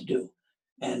doesn't know what to do.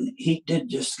 And he did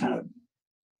just kind of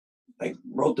like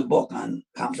wrote the book on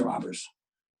cops and robbers.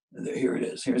 Here it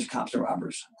is. Here's cops and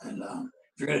robbers. And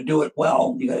if you're going to do it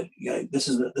well, you got this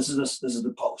is the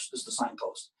post. This is the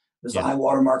signpost. This is the high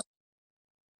water mark.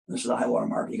 This is the high water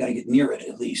mark. You got to get near it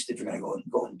at least if you're going to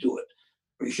go and do it,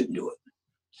 or you shouldn't do it.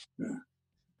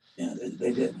 Yeah,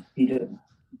 they did. He did.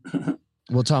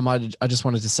 Well, Tom, I just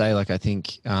wanted to say, like, I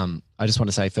think I just want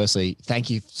to say, firstly, thank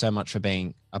you so much for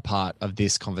being a part of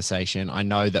this conversation. I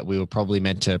know that we were probably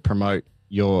meant to promote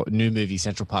your new movie,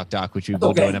 Central Park Dark, which we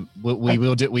will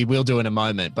do in a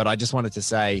moment. But I just wanted to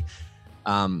say,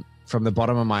 from the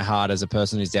bottom of my heart, as a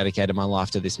person who's dedicated my life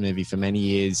to this movie for many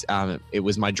years, it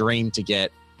was my dream to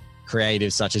get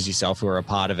creatives such as yourself who are a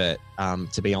part of it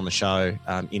to be on the show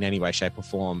in any way, shape, or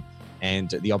form.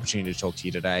 And the opportunity to talk to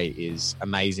you today is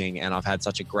amazing. And I've had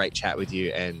such a great chat with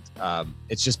you, and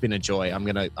it's just been a joy. I'm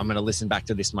gonna listen back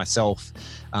to this myself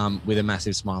with a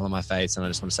massive smile on my face. And I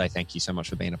just want to say thank you so much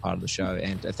for being a part of the show,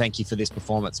 and thank you for this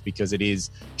performance, because it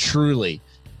is truly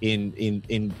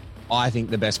in I think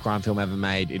the best crime film ever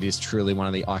made. It is truly one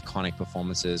of the iconic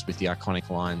performances with the iconic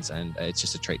lines, and it's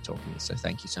just a treat talking to you. So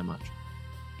thank you so much.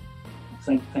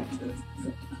 Thank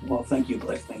you,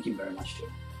 Blake. Thank you very much too.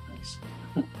 Thanks.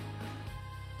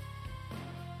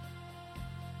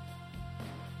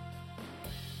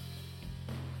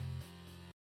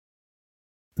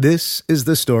 This is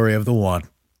the story of the one.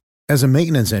 As a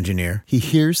maintenance engineer, he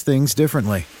hears things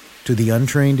differently. To the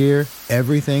untrained ear,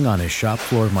 everything on his shop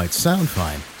floor might sound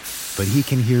fine, but he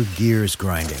can hear gears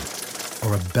grinding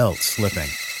or a belt slipping.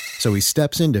 So he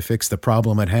steps in to fix the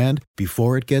problem at hand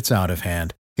before it gets out of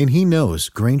hand. And he knows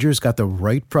Grainger's got the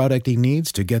right product he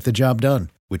needs to get the job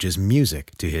done, which is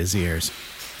music to his ears.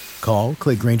 Call,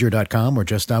 click Grainger.com, or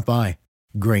just stop by.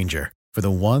 Grainger, for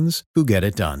the ones who get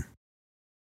it done.